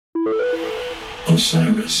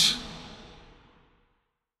Osiris.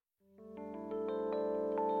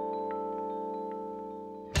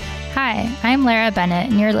 Hi, I'm Lara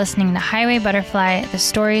Bennett, and you're listening to Highway Butterfly, The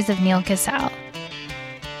Stories of Neal Casal.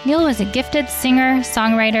 Neal was a gifted singer,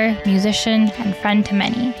 songwriter, musician, and friend to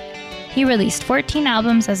many. He released 14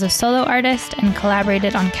 albums as a solo artist and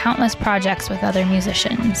collaborated on countless projects with other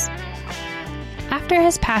musicians. After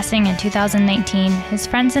his passing in 2019, his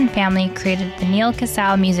friends and family created the Neal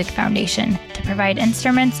Casal Music Foundation to provide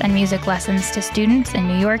instruments and music lessons to students in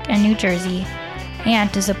New York and New Jersey,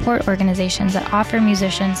 and to support organizations that offer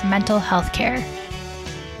musicians mental health care.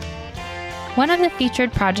 One of the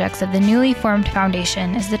featured projects of the newly formed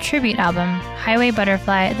foundation is the tribute album, Highway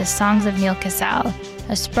Butterfly, The Songs of Neal Casal,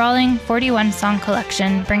 a sprawling 41-song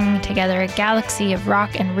collection bringing together a galaxy of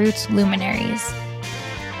rock and roots luminaries.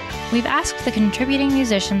 We've asked the contributing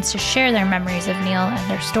musicians to share their memories of Neal and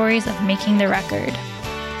their stories of making the record.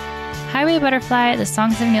 Highway Butterfly, The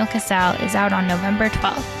Songs of Neal Casal is out on November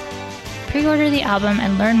 12th. Pre-order the album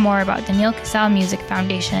and learn more about the Neal Casal Music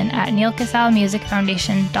Foundation at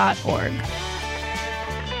nealcasalmusicfoundation.org.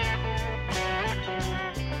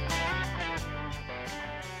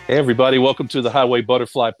 Hey everybody, welcome to the Highway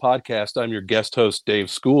Butterfly podcast. I'm your guest host, Dave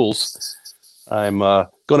Schools. I'm going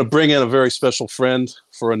to bring in a very special friend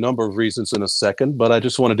for a number of reasons in a second, but I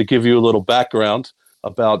just wanted to give you a little background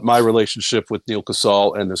about my relationship with Neal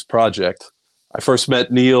Casal and this project. I first met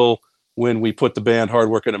Neal when we put the band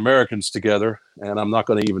Hardworking Americans together, and I'm not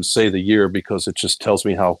going to even say the year because it just tells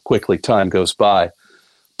me how quickly time goes by.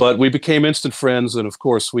 But we became instant friends, and of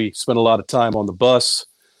course we spent a lot of time on the bus,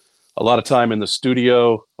 a lot of time in the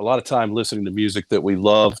studio, a lot of time listening to music that we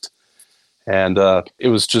loved, and it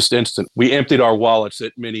was just instant. We emptied our wallets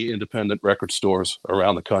at many independent record stores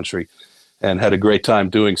around the country and had a great time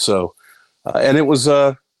doing so. And it was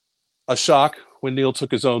a shock when Neal took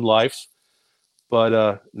his own life.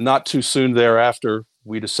 But not too soon thereafter,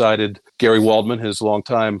 we decided, Gary Waldman, his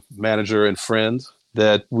longtime manager and friend,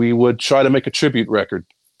 that we would try to make a tribute record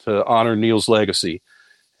to honor Neal's legacy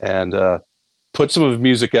and put some of his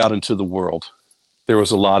music out into the world. There was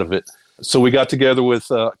a lot of it. So we got together with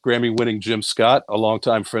Grammy-winning Jim Scott, a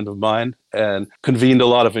longtime friend of mine, and convened a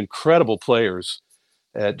lot of incredible players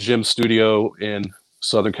at Jim's studio in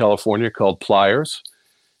Southern California called Pliers.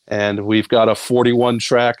 And we've got a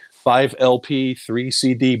 41-track 5 LP, 3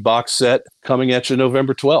 CD box set coming at you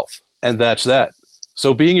November 12th. And that's that.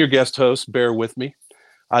 So being your guest host, bear with me.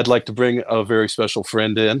 I'd like to bring a very special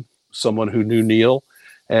friend in, someone who knew Neal,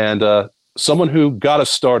 and someone who got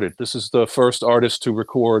us started. This is the first artist to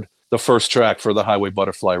record the first track for the Highway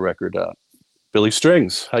Butterfly record, Billy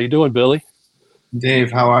Strings. How you doing, Billy?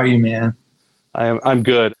 Dave, how are you, man? I'm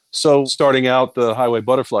good. So starting out the Highway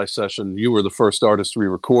Butterfly session, you were the first artist we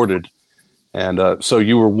recorded. And so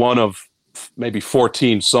you were one of maybe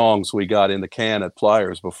 14 songs we got in the can at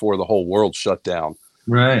Pliers before the whole world shut down.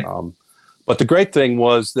 Right. But the great thing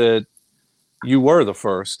was that you were the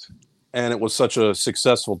first, and it was such a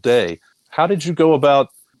successful day. How did you go about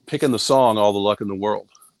picking the song, All the Luck in the World?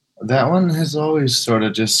 That one has always sort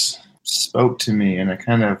of just spoke to me in a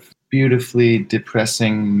kind of beautifully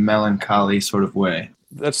depressing, melancholy sort of way.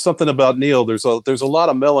 That's something about Neal. There's a lot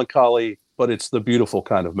of melancholy, but it's the beautiful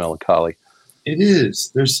kind of melancholy. It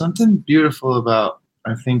is. There's something beautiful about,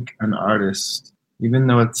 I think, an artist, even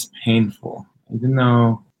though it's painful, even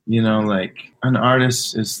though, like an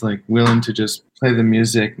artist is like willing to just play the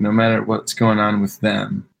music no matter what's going on with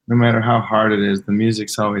them, no matter how hard it is, the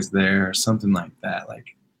music's always there or something like that. Like,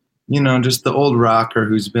 just the old rocker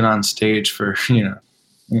who's been on stage for,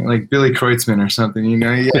 like Billy Kreutzmann or something,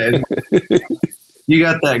 yeah. You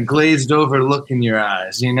got that glazed over look in your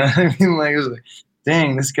eyes, you know what I mean? Like, it was like,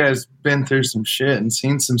 dang, this guy's been through some shit and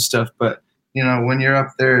seen some stuff, but, when you're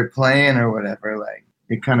up there playing or whatever, like,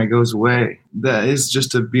 it kind of goes away. That is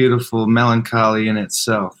just a beautiful melancholy in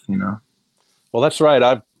itself, Well, that's right.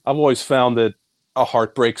 I've always found that a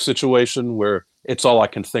heartbreak situation where it's all I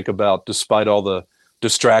can think about, despite all the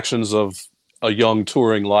distractions of a young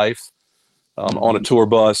touring life on a tour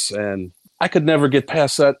bus, and I could never get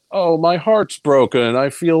past that, oh, my heart's broken, I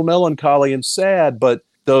feel melancholy and sad, but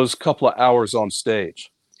those couple of hours on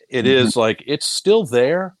stage, it is like, it's still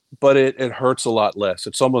there, but it hurts a lot less.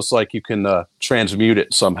 It's almost like you can transmute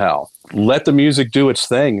it somehow. Let the music do its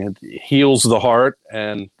thing. It heals the heart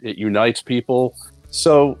and it unites people.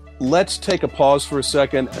 So let's take a pause for a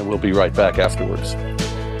second and we'll be right back afterwards.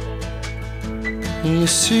 You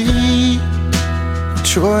see the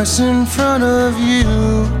choice in front of you.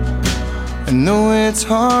 I know it's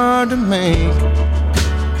hard to make.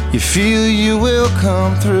 You feel you will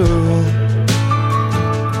come through.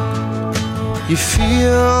 You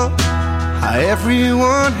feel how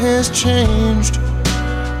everyone has changed,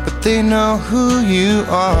 but they know who you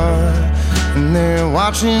are, and they're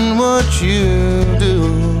watching what you do.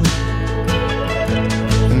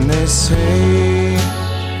 And they say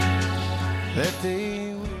that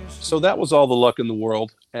they wish. So that was All the Luck in the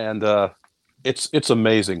World, and it's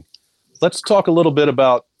amazing. Let's talk a little bit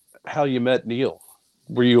about how you met Neil.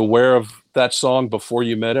 Were you aware of that song before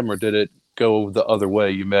you met him, or did it go the other way?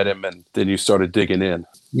 You met him and then you started digging in.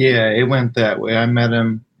 Yeah, it went that way. I met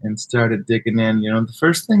him and started digging in. You know, the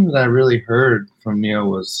first thing that I really heard from Neil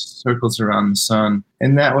was Circles Around the Sun.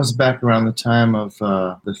 And that was back around the time of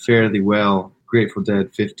the Fare Thee Well Grateful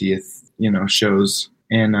Dead 50th, shows.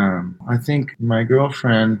 And I think my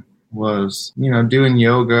girlfriend was, doing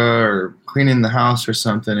yoga or cleaning the house or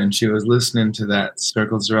something, and she was listening to that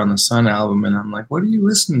Circles Around the Sun album, and I'm like, what are you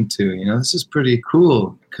listening to? This is pretty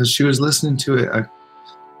cool, because she was listening to it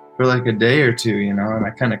for like a day or two, and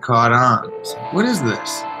I kind of caught on. I was like, what is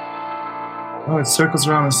this? Oh, it's Circles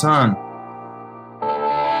Around the Sun.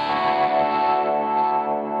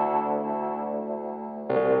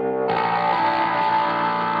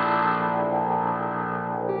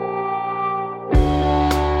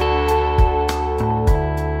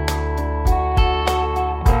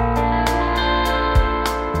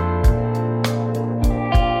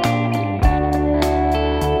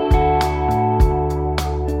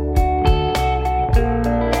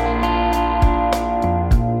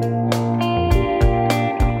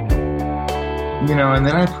 And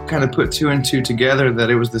then I kind of put two and two together that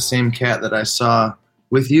it was the same cat that I saw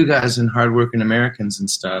with you guys in Hardworking Americans and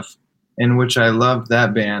stuff, in which I loved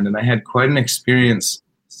that band. And I had quite an experience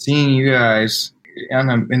seeing you guys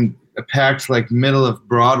in a packed, like, middle of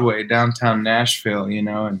Broadway, downtown Nashville,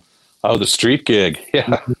 And oh, the street gig.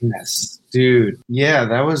 Yeah. Yes, dude. Yeah,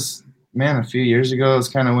 that was, a few years ago. It was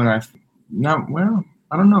kind of when I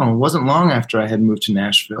don't know. It wasn't long after I had moved to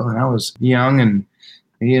Nashville, and I was young and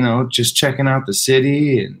just checking out the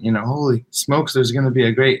city, and, holy smokes, there's going to be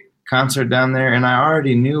a great concert down there. And I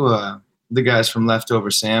already knew the guys from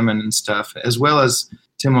Leftover Salmon and stuff, as well as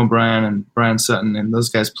Tim O'Brien and Brian Sutton, and those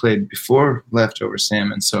guys played before Leftover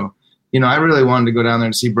Salmon. So, I really wanted to go down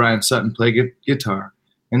there to see Brian Sutton play guitar.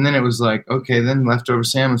 And then it was like, okay, then Leftover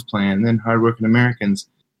Salmon's playing, and then Hardworking Americans.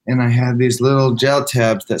 And I had these little gel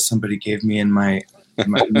tabs that somebody gave me in my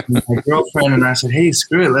girlfriend, and I said, hey,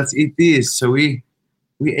 screw it, let's eat these. So we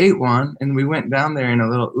ate one, and we went down there in a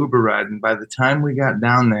little Uber ride. And by the time we got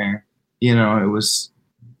down there, it was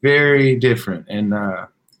very different. And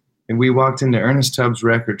we walked into Ernest Tubbs'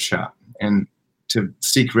 record shop and to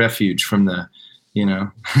seek refuge from the,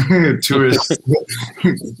 tourists.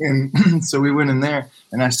 And so we went in there,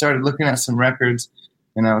 and I started looking at some records,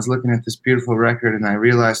 and I was looking at this beautiful record, and I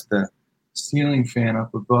realized the ceiling fan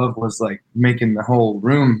up above was like making the whole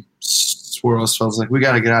room swirl. So I was like, we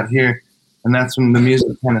got to get out here. And that's when the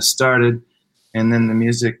music kind of started, and then the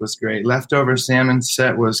music was great. Leftover Salmon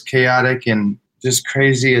set was chaotic and just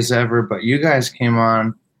crazy as ever, but you guys came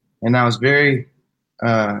on, and I was very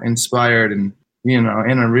inspired and, in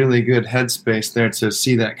a really good headspace there to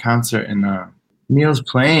see that concert. And Neil's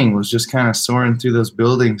playing was just kind of soaring through those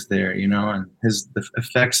buildings there, and the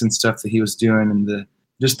effects and stuff that he was doing, and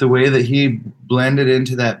just the way that he blended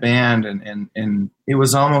into that band, and it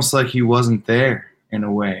was almost like he wasn't there in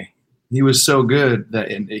a way. He was so good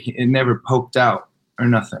that it never poked out or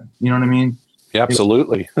nothing. You know what I mean? Yeah,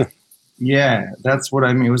 absolutely. Yeah, that's what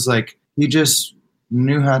I mean. It was like he just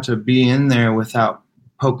knew how to be in there without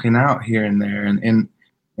poking out here and there. And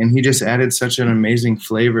he just added such an amazing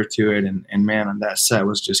flavor to it. And man, that set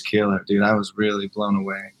was just killer, dude. I was really blown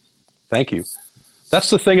away. Thank you. That's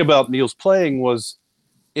the thing about Neil's playing, was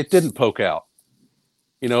it didn't poke out,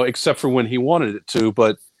 except for when he wanted it to.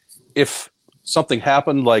 But if something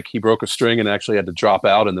happened, like he broke a string and actually had to drop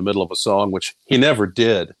out in the middle of a song, which he never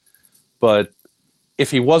did. But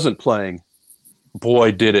if he wasn't playing,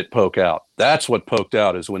 boy, did it poke out. That's what poked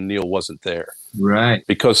out, is when Neil wasn't there. Right.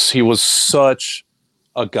 Because he was such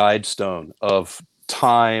a guidestone of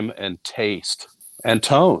time and taste and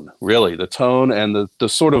tone, really. The tone and the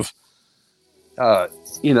sort of,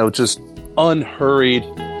 just unhurried,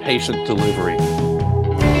 patient delivery.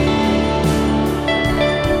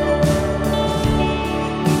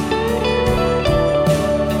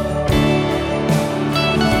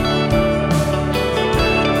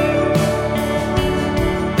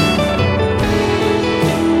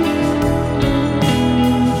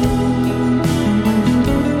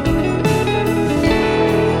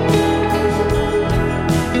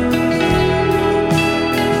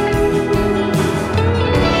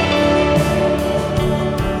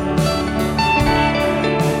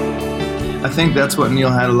 think that's what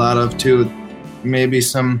Neil had a lot of too. Maybe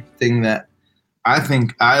something that I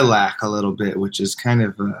think I lack a little bit, which is kind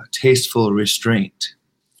of a tasteful restraint.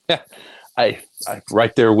 Yeah, I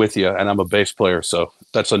right there with you, and I'm a bass player, so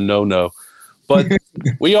that's a no. But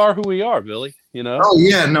we are who we are, Billy. You know. Oh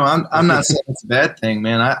yeah, no, I'm not saying it's a bad thing,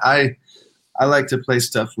 man. I like to play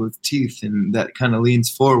stuff with teeth and that kind of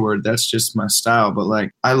leans forward. That's just my style. But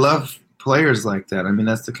like, I love players like that. I mean,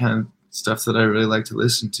 that's the kind of stuff that I really like to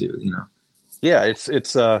listen to. You know. Yeah,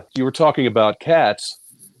 it's you were talking about Cats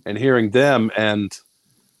and hearing them, and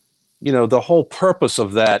you know, the whole purpose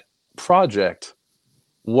of that project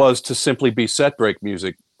was to simply be set break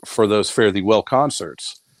music for those Fare Thee Well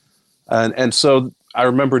concerts. And so I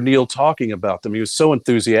remember Neil talking about them. He was so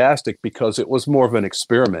enthusiastic because it was more of an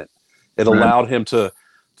experiment. It allowed him to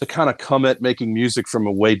kind of come at making music from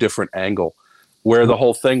a way different angle, where the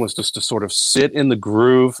whole thing was just to sort of sit in the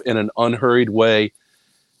groove in an unhurried way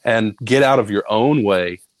and get out of your own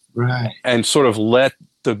way, right? And sort of let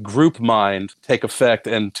the group mind take effect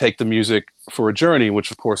and take the music for a journey, which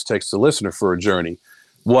of course takes the listener for a journey.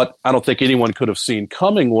 What I don't think anyone could have seen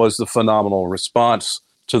coming was the phenomenal response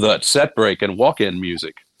to that set break and walk-in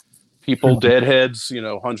music. People, deadheads, you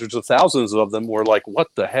know, hundreds of thousands of them were like, what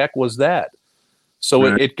the heck was that? So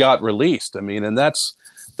it got released. I mean, and that's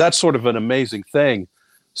sort of an amazing thing.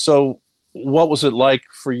 So what was it like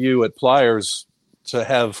for you at Pliers to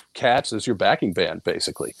have Cats as your backing band,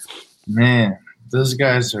 basically? Man, those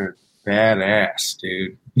guys are badass,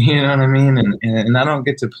 dude. You know what I mean? And I don't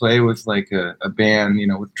get to play with like a band, you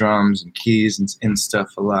know, with drums and keys and stuff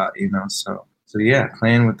a lot, you know. So yeah,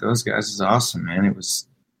 playing with those guys is awesome, man.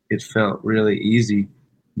 It felt really easy,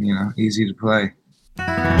 you know, easy to play.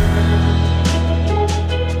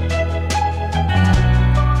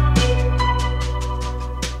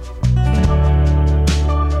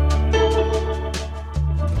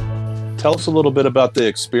 Tell us a little bit about the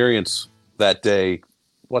experience that day.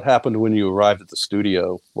 What happened when you arrived at the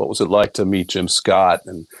studio? What was it like to meet Jim Scott?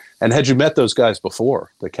 And had you met those guys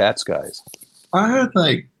before, the Cats guys? I had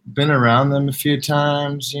like been around them a few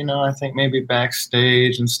times, you know, I think maybe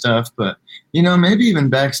backstage and stuff, but, you know, maybe even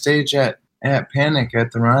backstage at Panic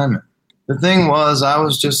at the Ryman. The thing was, I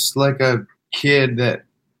was just like a kid that,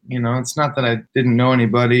 you know, it's not that I didn't know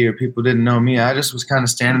anybody or people didn't know me. I just was kind of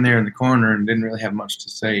standing there in the corner and didn't really have much to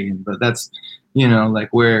say. But that's, you know,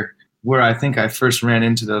 like where I think I first ran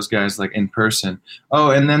into those guys, like in person. Oh,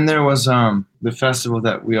 and then there was the festival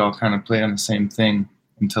that we all kind of played on the same thing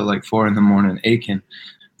until like 4 a.m, Aiken.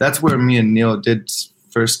 That's where me and Neil did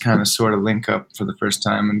first kind of sort of link up for the first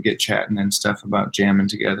time and get chatting and stuff about jamming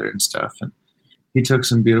together and stuff. And he took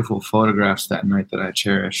some beautiful photographs that night that I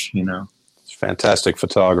cherish, you know. Fantastic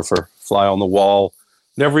photographer, fly on the wall.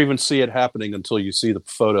 Never even see it happening until you see the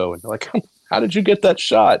photo and you're like, how did you get that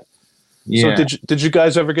shot? Yeah. So did you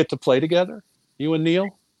guys ever get to play together, you and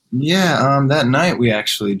Neil? Yeah, that night we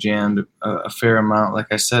actually jammed a fair amount. Like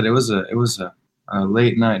I said, it was a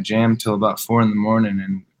late night jam till about 4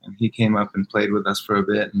 a.m, and he came up and played with us for a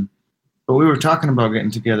bit. But we were talking about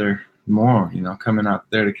getting together more, you know, coming out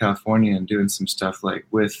there to California and doing some stuff like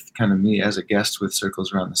with kind of me as a guest with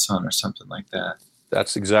Circles Around the Sun or something like that.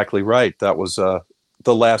 That's exactly right. That was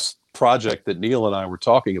the last project that Neil and I were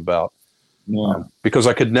talking about. Yeah. Because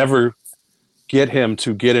I could never get him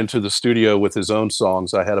to get into the studio with his own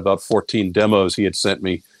songs. I had about 14 demos he had sent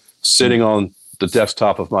me sitting on the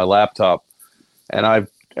desktop of my laptop. And I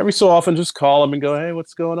every so often just call him and go, hey,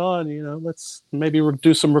 what's going on? You know, let's maybe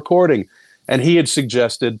do some recording. And he had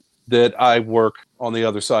suggested that I work on the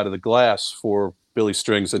other side of the glass for Billy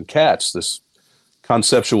Strings and Cats, this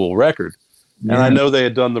conceptual record. Yeah. And I know they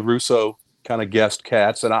had done the Russo kind of guest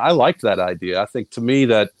Cats, and I liked that idea. I think to me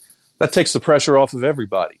that takes the pressure off of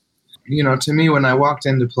everybody. You know, to me, when I walked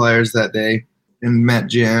into Pliers that day and met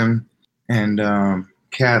Jim and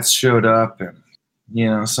Cats showed up, and, you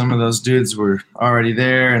know, some of those dudes were already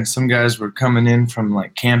there and some guys were coming in from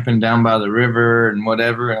like camping down by the river and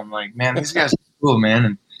whatever. And I'm like, man, these guys are cool, man.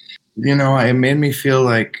 And, you know, it made me feel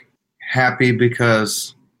like happy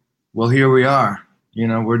because, well, here we are. You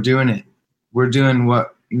know, we're doing it. We're doing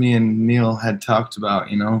what me and Neil had talked about,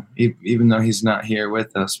 you know, even though he's not here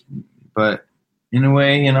with us. But in a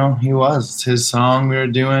way, you know, he was. It's his song we were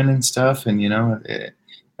doing and stuff and, you know,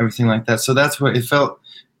 everything like that. So that's what it felt.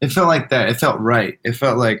 It felt like that. It felt right. It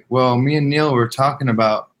felt like, well, me and Neil were talking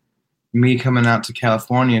about me coming out to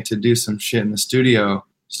California to do some shit in the studio.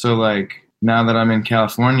 So, like, now that I'm in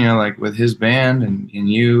California, like, with his band and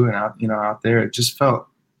you and out, you know, out there, it just felt,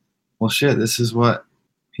 well, shit, this is what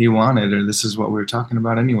he wanted, or this is what we were talking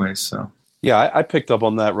about anyway. So, yeah, I picked up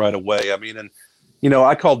on that right away. I mean, and, you know,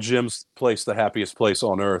 I call Jim's place the happiest place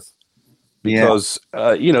on earth because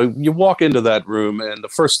you walk into that room and the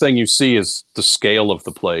first thing you see is the scale of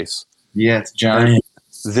the place. Yeah, it's giant.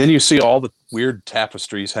 Then you see all the weird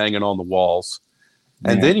tapestries hanging on the walls.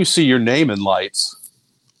 And then you see your name in lights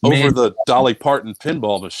over the Dolly Parton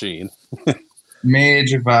pinball machine.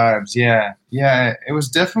 Major vibes, yeah. Yeah, it was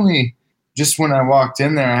definitely just when I walked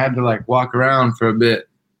in there, I had to like walk around for a bit,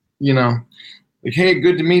 like, hey,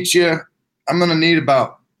 good to meet you. I'm going to need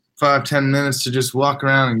about 5-10 minutes to just walk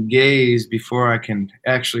around and gaze before I can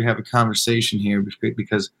actually have a conversation here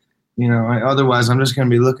because, otherwise I'm just going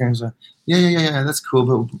to be looking and say, yeah, that's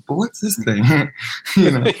cool, but what's this thing?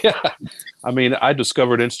 Yeah. I mean, I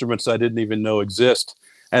discovered instruments I didn't even know exist.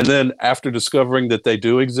 And then after discovering that they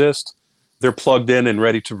do exist, they're plugged in and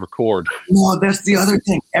ready to record. No, that's the other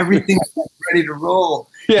thing. Everything's ready to roll.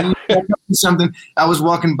 Yeah. Something. I was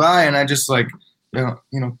walking by and I just like,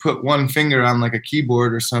 put one finger on like a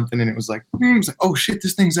keyboard or something, and it was like, oh shit,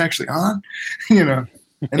 this thing's actually on, And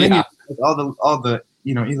then all the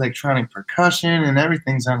electronic percussion and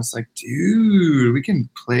everything's on. It's like, dude, we can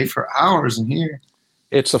play for hours in here.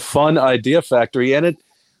 It's a fun idea factory, and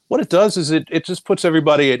what it does is it just puts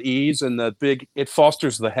everybody at ease, and it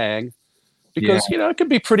fosters the hang. Because, it can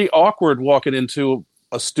be pretty awkward walking into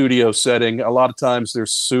a studio setting. A lot of times they're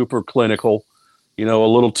super clinical, a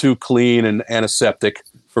little too clean and antiseptic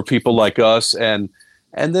for people like us. And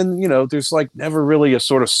then, there's like never really a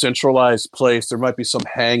sort of centralized place. There might be some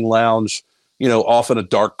hang lounge, off in a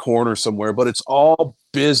dark corner somewhere, but it's all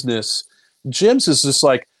business. Jim's is just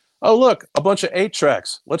like, oh, look, a bunch of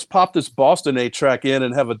 8-tracks. Let's pop this Boston 8-track in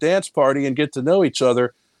and have a dance party and get to know each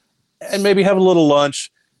other and maybe have a little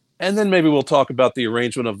lunch. And then maybe we'll talk about the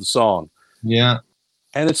arrangement of the song. Yeah.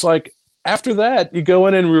 And it's like, after that, you go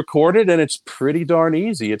in and record it, and it's pretty darn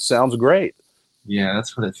easy. It sounds great. Yeah,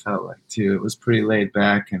 that's what it felt like, too. It was pretty laid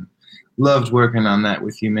back, and loved working on that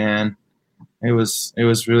with you, man. It was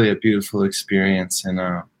really a beautiful experience, and,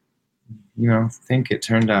 think it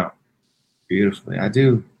turned out beautifully. I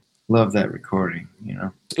do love that recording,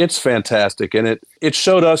 It's fantastic, and it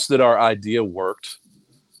showed us that our idea worked,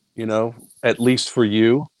 at least for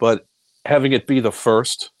you, but having it be the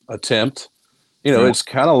first attempt, it's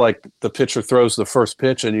kind of like the pitcher throws the first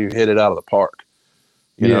pitch and you hit it out of the park.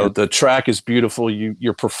 The track is beautiful.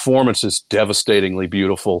 Your performance is devastatingly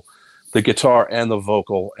beautiful. The guitar and the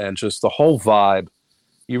vocal and just the whole vibe.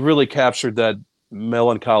 You really captured that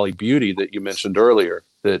melancholy beauty that you mentioned earlier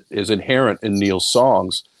that is inherent in Neil's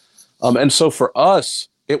songs. And so for us,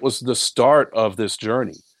 it was the start of this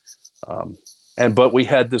journey. But we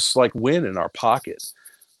had this like win in our pocket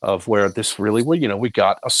of where this really, we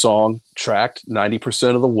got a song tracked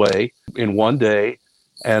 90% of the way in one day,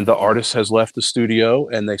 and the artist has left the studio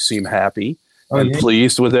and they seem happy and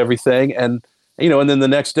pleased with everything. And, and then the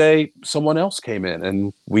next day someone else came in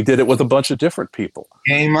and we did it with a bunch of different people.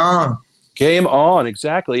 Game on.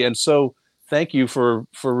 Exactly. And so thank you for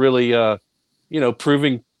really,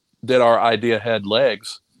 proving that our idea had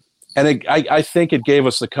legs. And I think it gave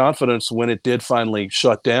us the confidence when it did finally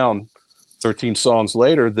shut down 13 songs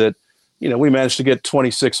later that, we managed to get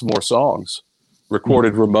 26 more songs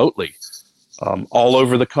recorded remotely all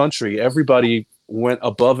over the country. Everybody went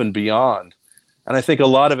above and beyond. And I think a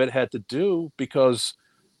lot of it had to do because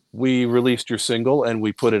we released your single and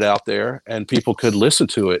we put it out there and people could listen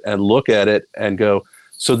to it and look at it and go,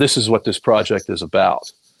 so this is what this project is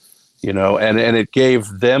about. And it gave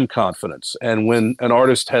them confidence. And when an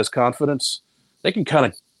artist has confidence, they can kind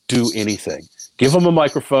of do anything. Give them a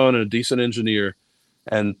microphone and a decent engineer,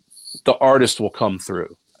 and the artist will come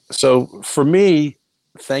through. So for me,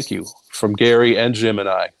 thank you from Gary and Jim and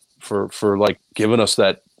I for like giving us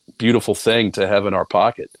that beautiful thing to have in our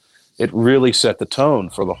pocket. It really set the tone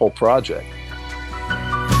for the whole project.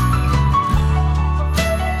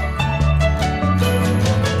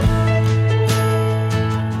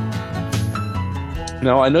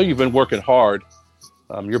 Now, I know you've been working hard.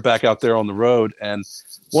 You're back out there on the road. And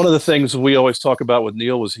one of the things we always talk about with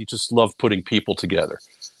Neil was he just loved putting people together.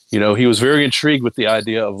 He was very intrigued with the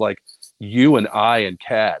idea of like you and I and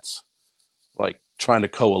Cats, like trying to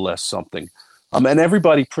coalesce something. And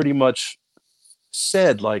everybody pretty much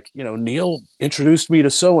said like, Neil introduced me to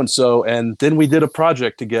so-and-so, and then we did a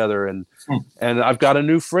project together. And I've got a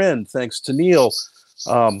new friend, thanks to Neil.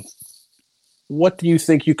 What do you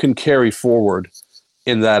think you can carry forward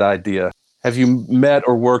in that idea? Have you met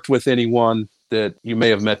or worked with anyone that you may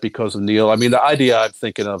have met because of Neil? I mean, the idea I'm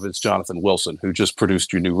thinking of is Jonathan Wilson, who just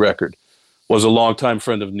produced your new record, was a longtime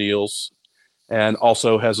friend of Neil's and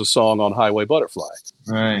also has a song on Highway Butterfly.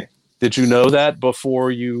 Right. Did you know that before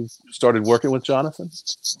you started working with Jonathan?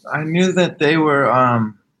 I knew that they were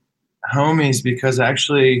homies because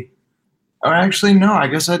actually Or actually, no, I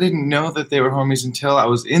guess I didn't know that they were homies until I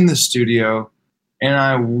was in the studio,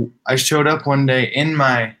 and I showed up one day in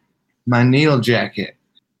my Neil jacket,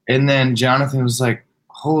 and then Jonathan was like,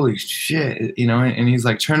 "Holy shit," and he's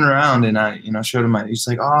like, "Turn around," and I, showed him he's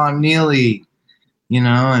like, "Oh, Neely,"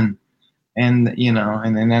 and then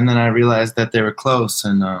I realized that they were close,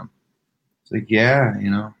 and it's like, yeah,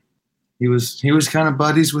 he was kind of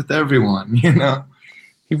buddies with everyone,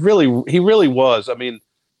 He really was. I mean,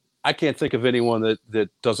 I can't think of anyone that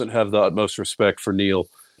doesn't have the utmost respect for Neil,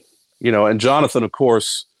 and Jonathan, of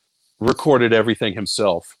course, recorded everything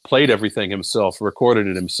himself, played everything himself, recorded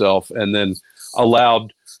it himself, and then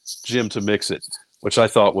allowed Jim to mix it, which I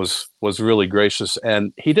thought was really gracious.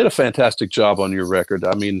 And he did a fantastic job on your record.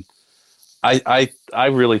 I mean, I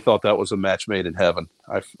really thought that was a match made in heaven.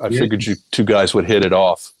 I figured you two guys would hit it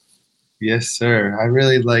off. Yes, sir. I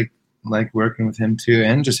really like working with him too,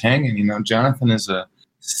 and just hanging. Jonathan is a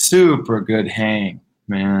super good hang,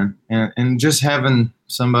 man, and just having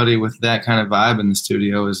somebody with that kind of vibe in the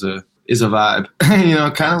studio is a vibe. Kind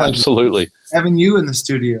of like absolutely having you in the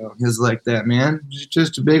studio is like that, man.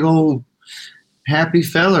 Just a big old happy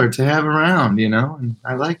feller to have around, and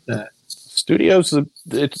I like that. Studios,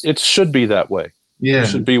 it should be that way. Yeah, it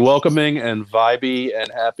should be welcoming and vibey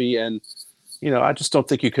and happy, and I just don't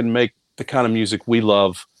think you can make the kind of music we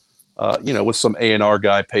love, with some A&R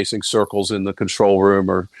guy pacing circles in the control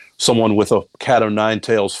room, or someone with a cat o' nine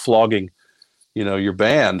tails flogging, your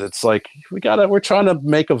band. It's like we're trying to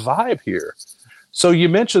make a vibe here. So you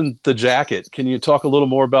mentioned the jacket. Can you talk a little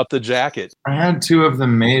more about the jacket? I had two of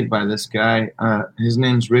them made by this guy. His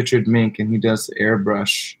name's Richard Mink, and he does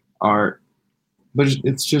airbrush art. But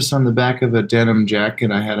it's just on the back of a denim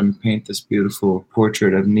jacket. I had him paint this beautiful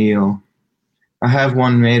portrait of Neil. I have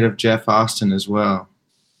one made of Jeff Austin as well.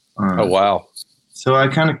 Oh, wow. So I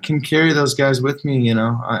kind of can carry those guys with me,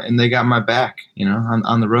 and they got my back,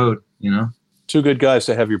 on the road, Two good guys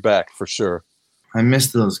to have your back, for sure. I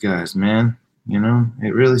miss those guys, man.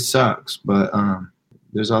 It really sucks. But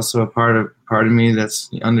there's also a part of me that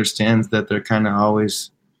understands that they're kind of always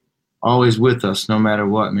with us no matter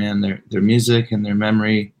what, man. Their music and their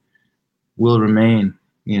memory will remain,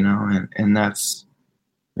 and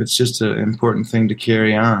it's just an important thing to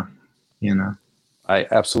carry on, I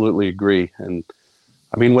absolutely agree. And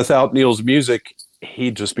I mean, without Neil's music,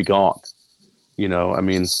 he'd just be gone. I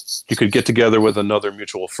mean, you could get together with another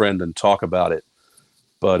mutual friend and talk about it,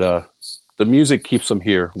 but the music keeps him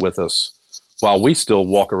here with us while we still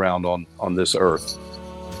walk around on this earth.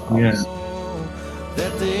 Yeah.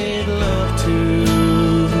 That they'd love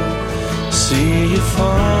to see you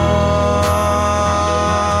fall.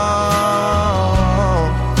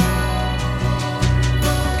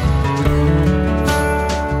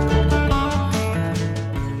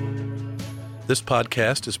 This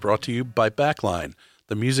podcast is brought to you by Backline,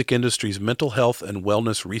 the music industry's mental health and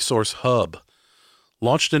wellness resource hub.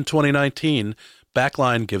 Launched in 2019,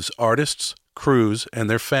 Backline gives artists, crews, and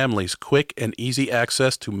their families quick and easy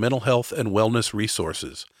access to mental health and wellness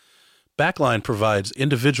resources. Backline provides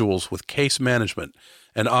individuals with case management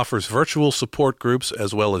and offers virtual support groups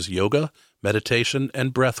as well as yoga, meditation,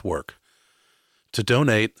 and breath work. To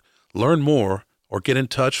donate, learn more, or get in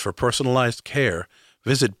touch for personalized care,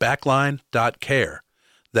 visit backline.care.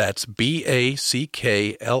 That's BACKLINE.CARE.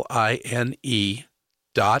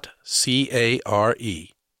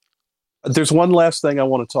 There's one last thing I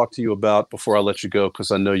want to talk to you about before I let you go, because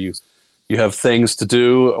I know you have things to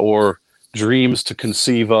do or dreams to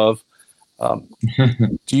conceive of.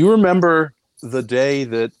 Do you remember the day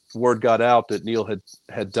that word got out that Neil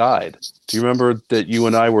had died? Do you remember that you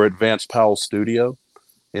and I were at Vance Powell's studio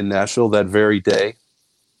in Nashville that very day?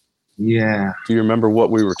 Yeah. Do you remember what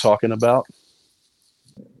we were talking about?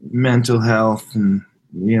 Mental health and,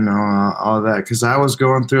 all that. Because I was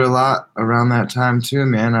going through a lot around that time too,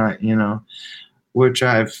 man. Which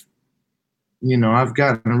I've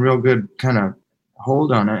gotten a real good kind of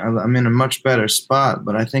hold on it. I'm in a much better spot.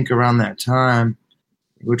 But I think around that time,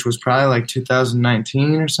 which was probably like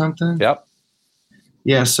 2019 or something. Yep.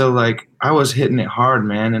 Yeah, so like I was hitting it hard,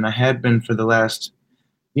 man. And I had been for the last,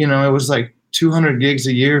 it was like 200 gigs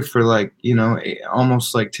a year for like,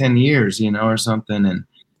 almost like 10 years, or something. And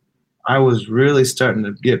I was really starting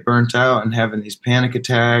to get burnt out and having these panic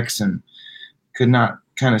attacks and could not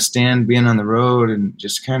kind of stand being on the road and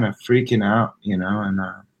just kind of freaking out,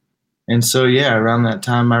 and so, yeah, around that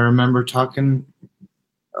time, I remember talking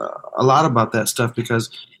a lot about that stuff because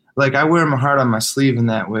like I wear my heart on my sleeve in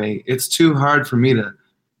that way. It's too hard for me to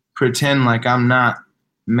pretend like I'm not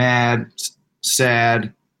mad,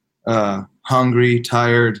 sad, hungry,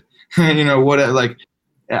 tired,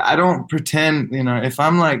 I don't pretend, if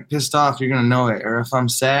I'm like pissed off, you're going to know it. Or if I'm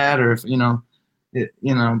sad, or if,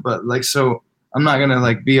 but like, so I'm not going to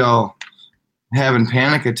like be all having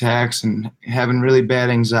panic attacks and having really bad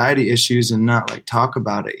anxiety issues and not like talk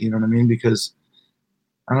about it. You know what I mean? Because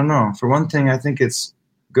I don't know. For one thing, I think it's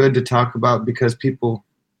good to talk about because people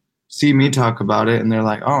see me talk about it and they're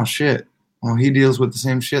like, oh shit, well, he deals with the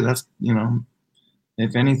same shit. That's,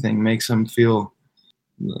 if anything, makes them feel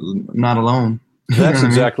not alone. That's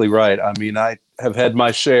exactly right. I mean, I have had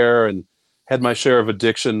my share of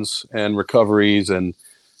addictions and recoveries, and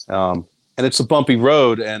it's a bumpy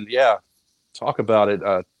road. And yeah, talk about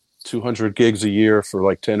it. 200 gigs a year for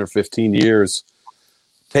like 10 or 15 years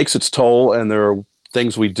takes its toll, and there are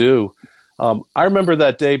things we do. I remember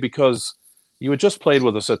that day because you had just played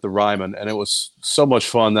with us at the Ryman, and it was so much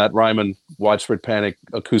fun, that Ryman Widespread Panic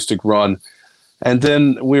acoustic run. And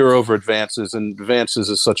then we were over at Vance's, and Vance's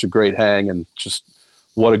is such a great hang, and just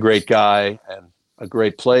what a great guy and a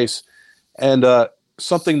great place. And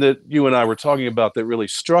something that you and I were talking about that really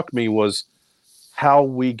struck me was how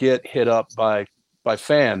we get hit up by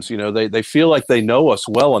fans. They feel like they know us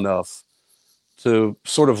well enough to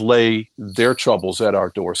sort of lay their troubles at our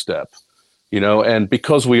doorstep, and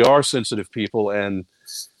because we are sensitive people and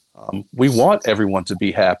we want everyone to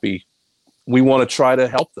be happy, we want to try to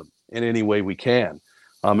help them in any way we can.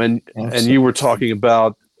 And you were talking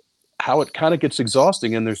about how it kind of gets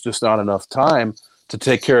exhausting and there's just not enough time to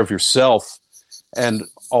take care of yourself and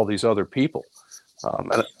all these other people.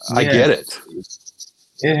 And I get it.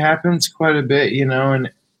 It happens quite a bit, and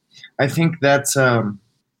I think that's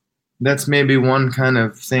maybe one kind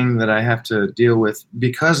of thing that I have to deal with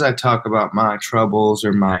because I talk about my troubles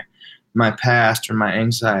or my past or my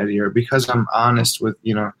anxiety, or because I'm honest with,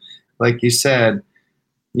 like you said,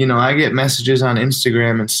 I get messages on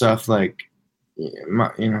Instagram and stuff like,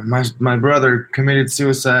 my brother committed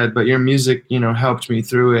suicide, but your music, helped me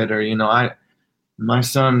through it. Or, my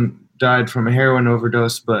son died from a heroin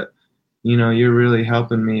overdose, but, you're really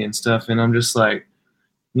helping me and stuff. And I'm just like,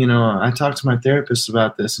 I talked to my therapist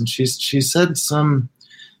about this, and she said some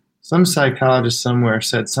psychologist somewhere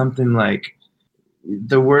said something like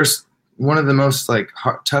one of the most like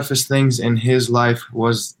toughest things in his life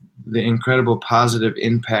was the incredible positive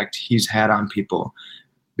impact he's had on people,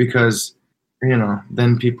 because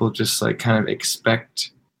then people just like kind of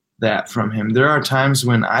expect that from him. There are times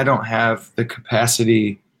when I don't have the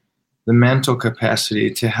mental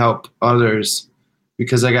capacity to help others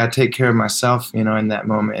because I got to take care of myself, in that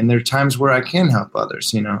moment. And there are times where I can help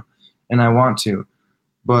others, and I want to,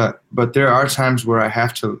 but there are times where I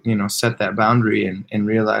have to, set that boundary and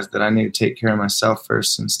realize that I need to take care of myself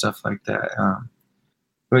first and stuff like that.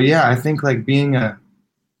 But yeah, I think like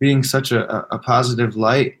being such a positive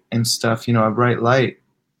light and stuff, a bright light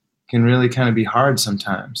can really kind of be hard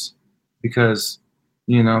sometimes because,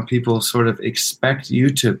 people sort of expect you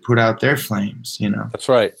to put out their flames, That's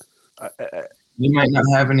right. You might not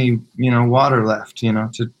have any, water left,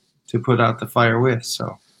 to put out the fire with.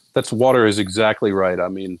 So water is exactly right. I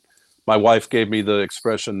mean, my wife gave me the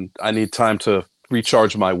expression, I need time to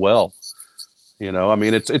recharge my well. I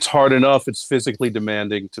mean, it's hard enough. It's physically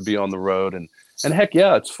demanding to be on the road, and heck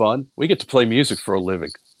yeah, it's fun. We get to play music for a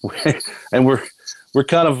living, and we're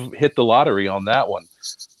kind of hit the lottery on that one.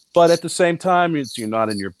 But at the same time, you're not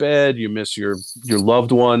in your bed. You miss your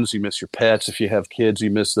loved ones. You miss your pets. If you have kids, you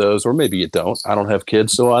miss those, or maybe you don't. I don't have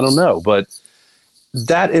kids, so I don't know. But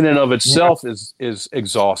that in and of itself is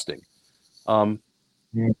exhausting. And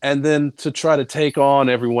then to try to take on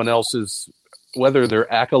everyone else's, whether they're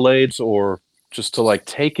accolades or just to like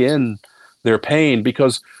take in their pain,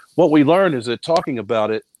 because what we learn is that talking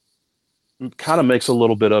about it kind of makes a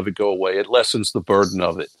little bit of it go away. It lessens the burden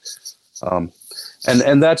of it.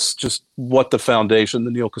 And that's just what the foundation,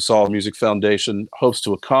 the Neal Casal Music Foundation, hopes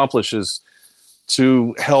to accomplish, is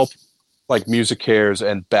to help like Music Cares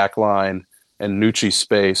and Backline and Nucci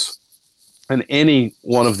Space and any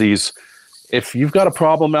one of these. If you've got a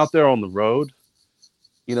problem out there on the road,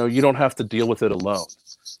 you don't have to deal with it alone.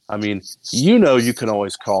 I mean, you can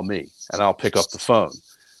always call me and I'll pick up the phone.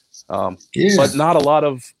 But not a lot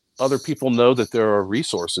of other people know that there are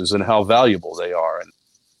resources and how valuable they are. And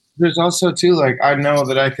there's also too, like, I know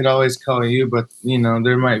that I could always call you, but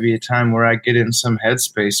there might be a time where I get in some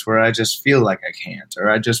headspace where I just feel like I can't,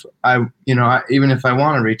 or even if I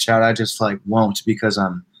want to reach out, I just like won't because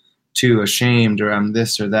I'm too ashamed or I'm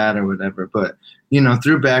this or that or whatever. But,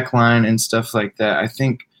 through Backline and stuff like that, I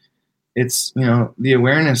think it's, the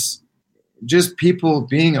awareness, just people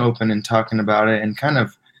being open and talking about it and kind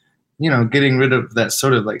of, getting rid of that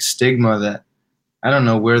sort of like stigma that I don't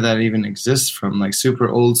know where that even exists from, like super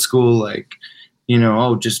old school, like,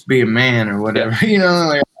 oh, just be a man or whatever. Yeah.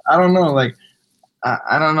 Like, I don't know. Like,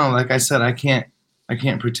 I don't know. Like I said, I can't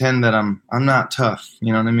pretend that I'm not tough.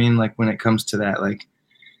 You know what I mean? Like when it comes to that, like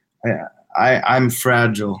I'm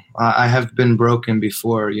fragile. I have been broken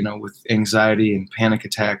before, with anxiety and panic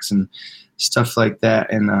attacks and stuff like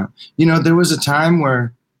that. And, there was a time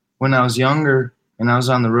when I was younger and I was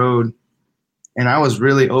on the road and I was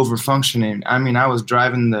really over functioning. I mean, I was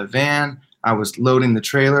driving the van, I was loading the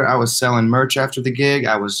trailer, I was selling merch after the gig.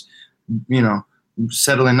 I was,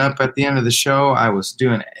 settling up at the end of the show. I was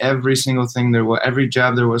doing every single thing every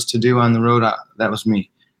job there was to do on the road. That was me.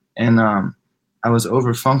 And, I was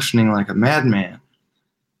over functioning like a madman,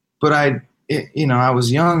 but I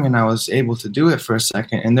was young and I was able to do it for a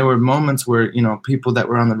second. And there were moments where, people that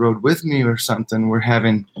were on the road with me or something were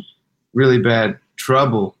having really bad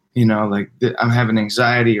trouble, like I'm having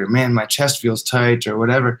anxiety or man, my chest feels tight or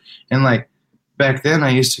whatever. And like back then I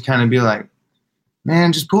used to kind of be like,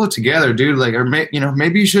 man, just pull it together, dude. Like, or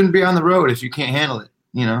maybe you shouldn't be on the road if you can't handle it,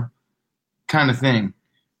 kind of thing.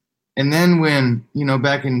 And then when,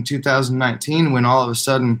 back in 2019, when all of a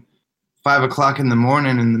sudden 5 o'clock in the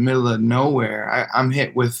morning in the middle of nowhere, I'm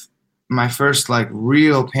hit with my first like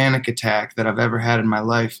real panic attack that I've ever had in my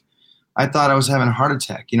life. I thought I was having a heart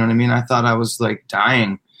attack. You know what I mean? I thought I was like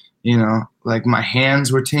dying, like my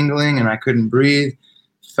hands were tingling and I couldn't breathe.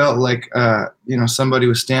 Felt like, somebody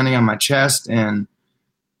was standing on my chest, and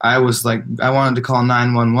I was like, I wanted to call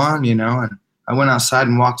 911, and I went outside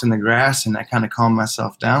and walked in the grass and I kind of calmed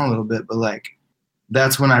myself down a little bit. But like,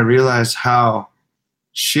 that's when I realized how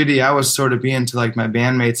shitty I was sort of being to like my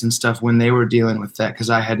bandmates and stuff when they were dealing with that. 'Cause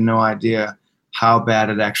I had no idea how bad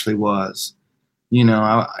it actually was,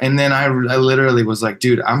 and then I literally was like,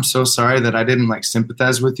 dude, I'm so sorry that I didn't like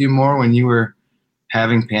sympathize with you more when you were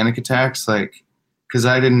having panic attacks. Like, 'cause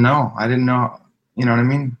I didn't know, you know what I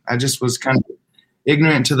mean? I just was kind of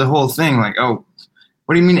ignorant to the whole thing. Like, oh,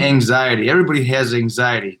 what do you mean anxiety? Everybody has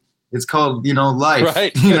anxiety. It's called, life,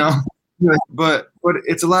 right. But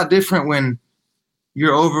it's a lot different when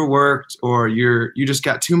you're overworked or you just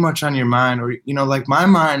got too much on your mind, or, like my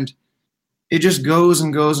mind, it just goes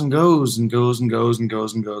and goes and goes and goes and goes and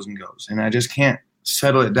goes and goes and goes. And I just can't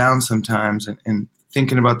settle it down sometimes and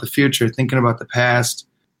thinking about the future, thinking about the past.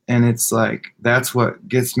 And it's like, that's what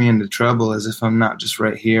gets me into trouble, is if I'm not just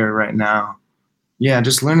right here, right now. Yeah,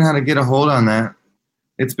 just learning how to get a hold on that.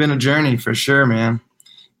 It's been a journey for sure, man.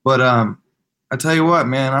 But I tell you what,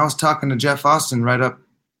 man, I was talking to Jeff Austin right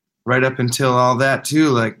up until all that too,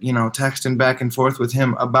 like, texting back and forth with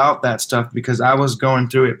him about that stuff, because I was going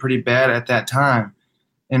through it pretty bad at that time.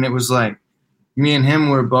 And it was like, me and him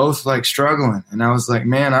were both like struggling. And I was like,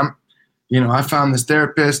 man, I found this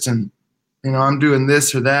therapist and, I'm doing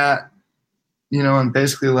this or that, and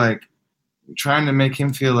basically like trying to make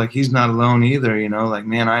him feel like he's not alone either, like,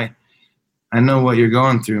 man, I know what you're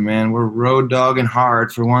going through, man. We're road dogging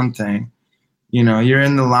hard for one thing. You're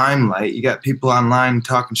in the limelight. You got people online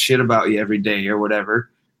talking shit about you every day or whatever,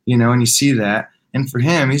 and you see that. And for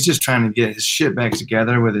him, he's just trying to get his shit back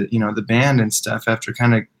together with it, the band and stuff after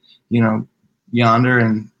kind of, Yonder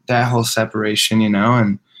and that whole separation,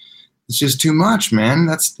 and it's just too much, man.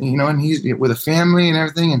 That's, and he's with a family and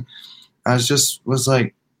everything. And I was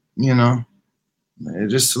like, it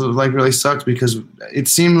just like really sucked, because it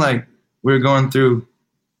seemed like we were going through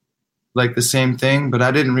like the same thing, but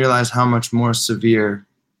I didn't realize how much more severe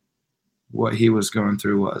what he was going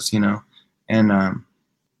through was, and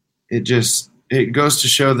it goes to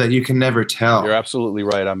show that you can never tell. You're absolutely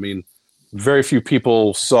right. I mean, very few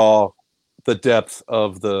people saw the depth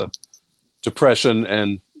of the depression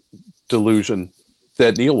and delusion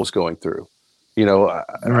that Neil was going through.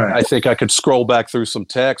 Right. I think I could scroll back through some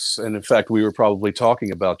texts, and in fact, we were probably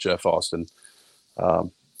talking about Jeff Austin.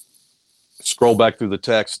 Scroll back through the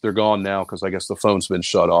texts. They're gone now because I guess the phone's been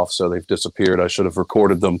shut off, so they've disappeared. I should have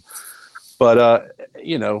recorded them. But,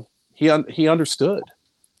 he understood.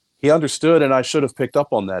 He understood, and I should have picked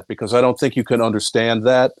up on that, because I don't think you can understand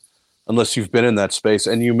that unless you've been in that space.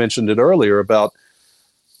 And you mentioned it earlier about,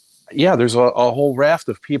 there's a whole raft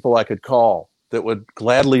of people I could call that would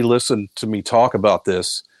gladly listen to me talk about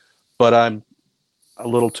this, but I'm a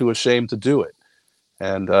little too ashamed to do it.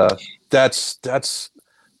 And that's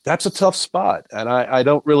a tough spot. And I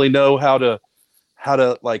don't really know how to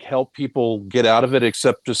like help people get out of it,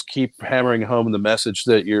 except just keep hammering home the message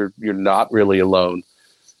that you're not really alone.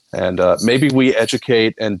 And maybe we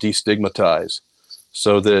educate and destigmatize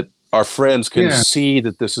so that our friends can see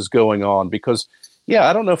that this is going on, because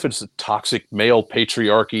I don't know if it's a toxic male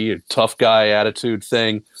patriarchy, a tough guy attitude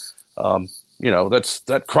thing.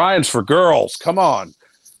 That crying's for girls. Come on.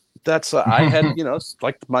 that's I had, it's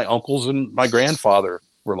like my uncles and my grandfather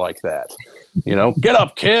were like that. Get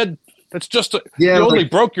up, kid. It's just you only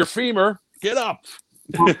broke your femur. Get up.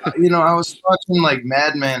 I was watching like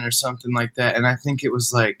Mad Men or something like that, and I think it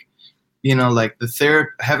was like, like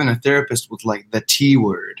having a therapist with like the T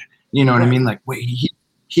word. You know what I mean? Like, wait,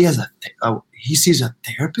 he has he sees a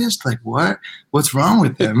therapist? Like, what? What's wrong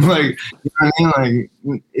with him? Like, you know what I mean?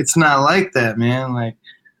 Like, it's not like that, man. Like,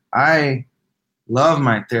 I love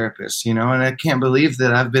my therapist, and I can't believe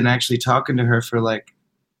that I've been actually talking to her for like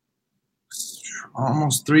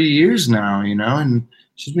almost 3 years now, and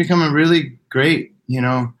she's become a really great,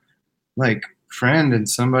 like friend and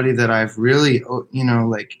somebody that I've really,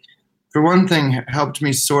 like, for one thing, helped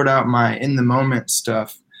me sort out my in the moment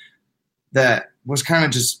stuff that was kind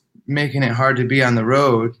of just making it hard to be on the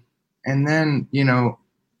road. And then,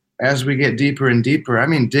 as we get deeper and deeper, I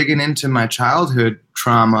mean, digging into my childhood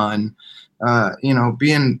trauma and,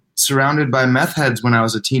 being surrounded by meth heads when I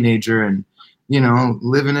was a teenager and,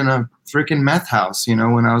 living in a freaking meth house,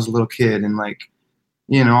 when I was a little kid and like,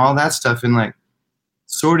 all that stuff and like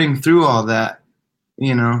sorting through all that,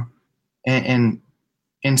 and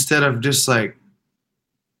instead of just like,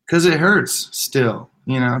 cause it hurts still,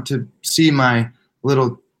 to see my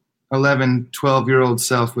little 11, 12-year-old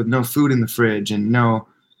self with no food in the fridge and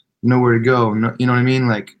nowhere to go. No, you know what I mean?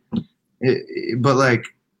 Like, but like,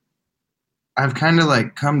 I've kind of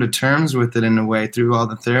like come to terms with it in a way through all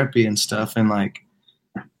the therapy and stuff. And like,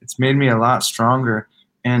 it's made me a lot stronger,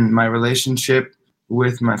 and my relationship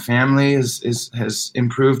with my family has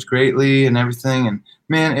improved greatly and everything. And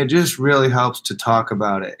man, it just really helps to talk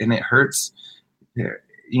about it, and it hurts,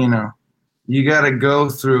 you got to go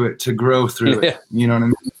through it to grow through it. You know what I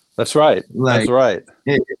mean? That's right. Like, that's right.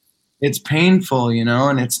 It's painful,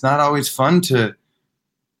 and it's not always fun to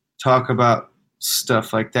talk about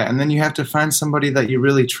stuff like that. And then you have to find somebody that you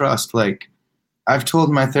really trust. Like, I've told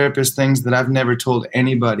my therapist things that I've never told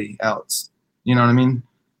anybody else. You know what I mean?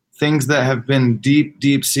 Things that have been deep,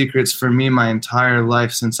 deep secrets for me my entire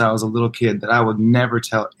life since I was a little kid that I would never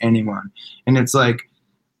tell anyone. And it's like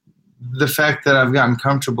the fact that I've gotten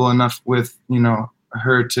comfortable enough with,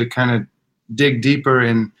 her to kind of dig deeper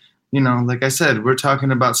and, like I said, we're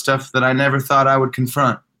talking about stuff that I never thought I would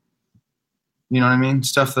confront. You know what I mean?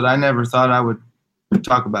 Stuff that I never thought I would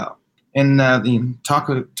talk about. And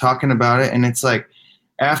talking about it, and it's like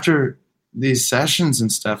after these sessions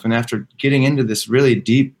and stuff, and after getting into this really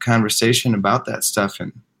deep conversation about that stuff,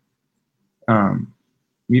 and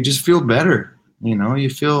you just feel better. You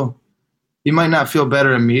might not feel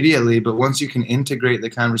better immediately, but once you can integrate the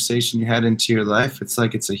conversation you had into your life, it's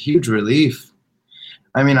like it's a huge relief.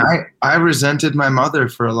 I mean, I resented my mother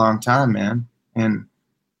for a long time, man.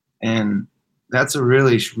 And that's a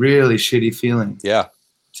really, really shitty feeling. Yeah.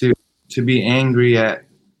 To be angry at,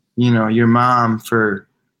 your mom for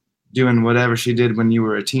doing whatever she did when you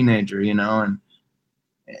were a teenager, and,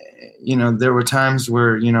 there were times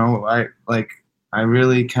where, I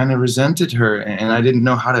really kind of resented her and I didn't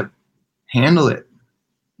know how to handle it,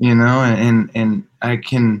 and I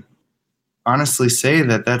can honestly say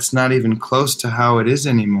that that's not even close to how it is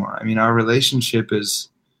anymore. I mean, our relationship is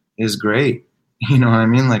great. You know what I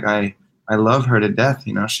mean? Like I love her to death,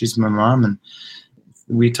 she's my mom, and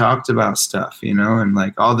we talked about stuff, and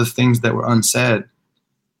like all the things that were unsaid,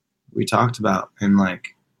 we talked about, and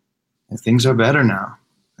like things are better now,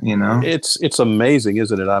 It's amazing,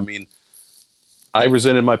 isn't it? I mean, I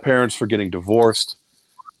resented my parents for getting divorced,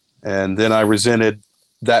 and then I resented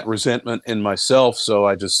that resentment in myself. So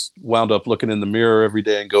I just wound up looking in the mirror every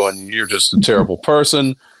day and going, "You're just a terrible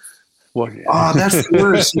person." Well, oh, that's the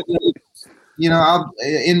worst. I'll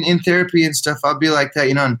in therapy and stuff, I'll be like that,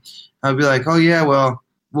 and I'll be like, "Oh yeah, well,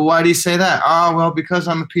 why do you say that?" "Oh, well, because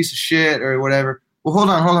I'm a piece of shit," or whatever. Well, hold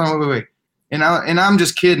on, wait. And I'm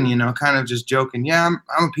just kidding, kind of just joking. "Yeah,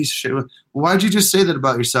 I'm a piece of shit." "Well, why'd you just say that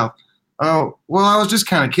about yourself?" "Oh, well, I was just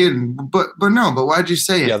kind of kidding." But why'd you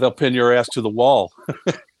say it?" Yeah, they'll pin your ass to the wall.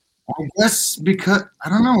 I guess because, I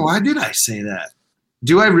don't know, why did I say that?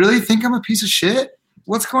 Do I really think I'm a piece of shit?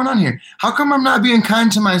 What's going on here? How come I'm not being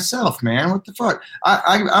kind to myself, man? What the fuck?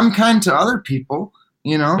 I'm kind to other people,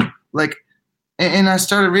 like, and I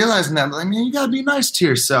started realizing that, like, man, you gotta be nice to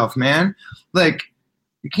yourself, man. Like,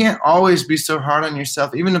 you can't always be so hard on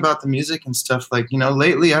yourself, even about the music and stuff. Like,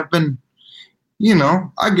 lately I've been,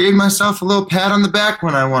 I gave myself a little pat on the back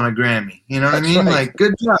when I won a Grammy. You know what I mean? Right. Like,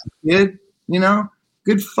 good job, kid.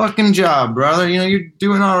 Good fucking job, brother. You're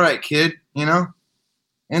doing all right, kid.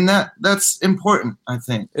 And that's important, I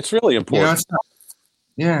think. It's really important.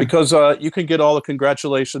 Yeah. Because you can get all the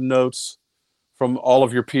congratulation notes from all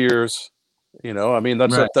of your peers. I mean,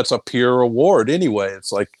 that's right. that's a peer award anyway.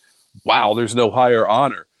 It's like, wow, there's no higher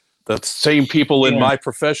honor. The same people in my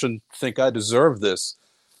profession think I deserve this.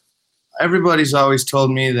 Everybody's always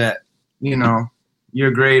told me that, you know,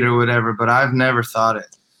 you're great or whatever, but I've never thought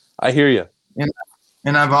it. I hear you.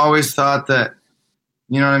 And I've always thought that,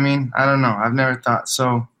 you know what I mean? I don't know. I've never thought.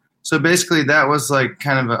 So basically that was like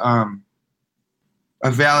kind of a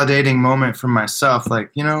validating moment for myself.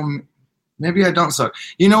 Like, you know, maybe I don't suck.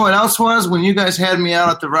 You know what else was? When you guys had me out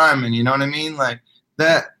at the Ryman, you know what I mean? Like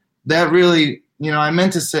that really, you know, I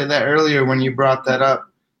meant to say that earlier when you brought that up.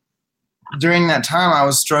 During that time, I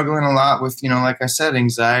was struggling a lot with, you know, like I said,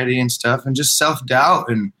 anxiety and stuff and just self-doubt.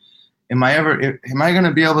 And am I going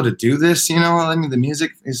to be able to do this? You know, I mean, the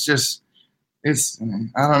music is just, I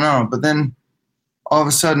don't know. But then all of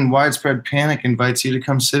a sudden, Widespread Panic invites you to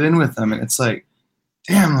come sit in with them. And it's like,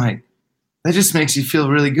 damn, like, that just makes you feel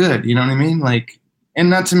really good. You know what I mean? Like, and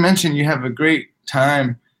not to mention you have a great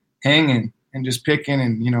time hanging and just picking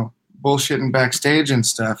and, you know, bullshitting backstage and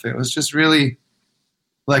stuff. It was just really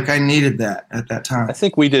like I needed that at that time. I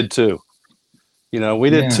think we did too. You know, we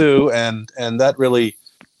did too. And that really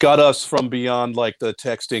got us from beyond like the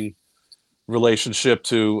texting relationship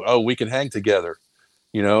to, oh, we can hang together,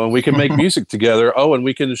 you know, and we can make music together. Oh, and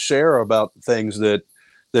we can share about things that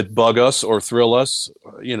bug us or thrill us,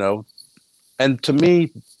 you know. And to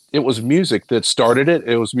me, it was music that started it.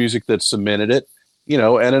 It was music that cemented it, you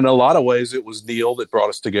know, and in a lot of ways it was Neil that brought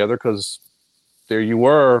us together because there you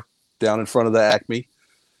were down in front of the Acme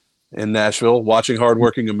in Nashville watching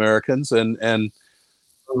Hardworking Americans. And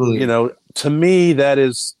you know, to me,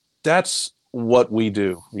 that's what we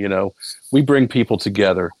do. You know, we bring people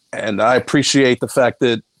together, and I appreciate the fact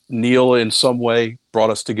that Neil in some way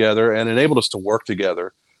brought us together and enabled us to work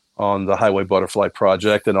together on the Highway Butterfly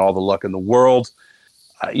project, and all the luck in the world.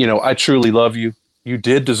 You know, I truly love you. You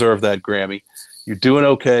did deserve that Grammy. You're doing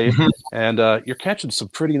okay. And you're catching some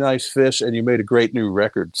pretty nice fish, and you made a great new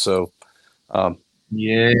record. So,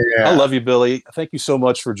 yeah, I love you, Billy. Thank you so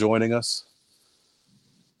much for joining us.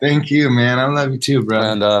 Thank you, man. I love you too, bro.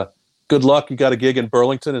 And good luck. You got a gig in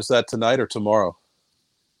Burlington. Is that tonight or tomorrow?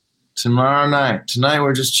 Tomorrow night. Tonight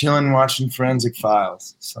we're just chilling, watching Forensic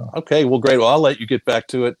Files. So okay, well, great. Well, I'll let you get back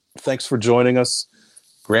to it. Thanks for joining us.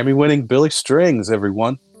 Grammy-winning Billy Strings,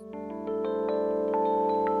 everyone.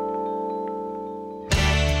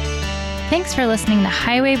 Thanks for listening to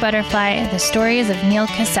Highway Butterfly, the stories of Neal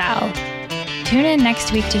Casal. Tune in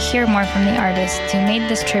next week to hear more from the artists who made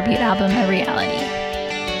this tribute album a reality.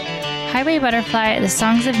 Highway Butterfly, the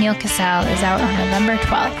songs of Neal Casal is out on November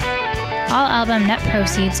 12th. All album net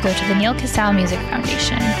proceeds go to the Neal Casal Music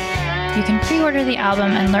Foundation. You can pre-order the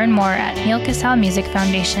album and learn more at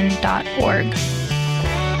nealcasalmusicfoundation.org.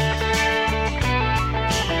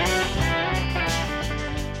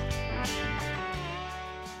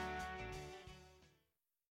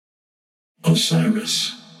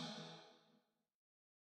 Osiris.